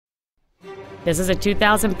This is a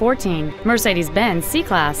 2014 Mercedes-Benz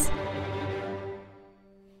C-Class.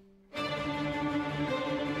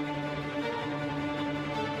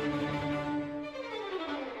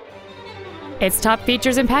 Its top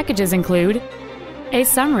features and packages include a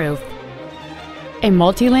sunroof, a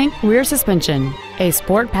multi-link rear suspension, a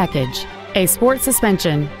sport package, a sport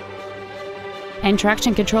suspension, and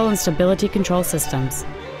traction control and stability control systems.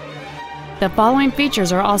 The following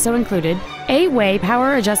features are also included: 8-way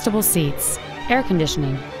power adjustable seats, air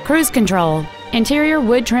conditioning, cruise control, interior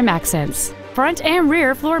wood trim accents, front and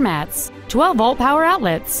rear floor mats, 12-volt power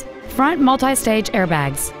outlets, front multi-stage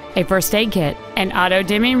airbags, a first aid kit, an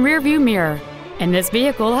auto-dimming rear-view mirror, and this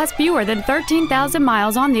vehicle has fewer than 13,000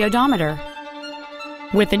 miles on the odometer.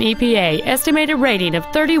 With an EPA estimated rating of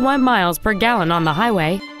 31 miles per gallon on the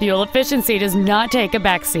highway, fuel efficiency does not take a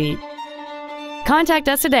backseat. Contact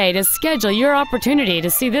us today to schedule your opportunity to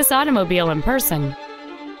see this automobile in person.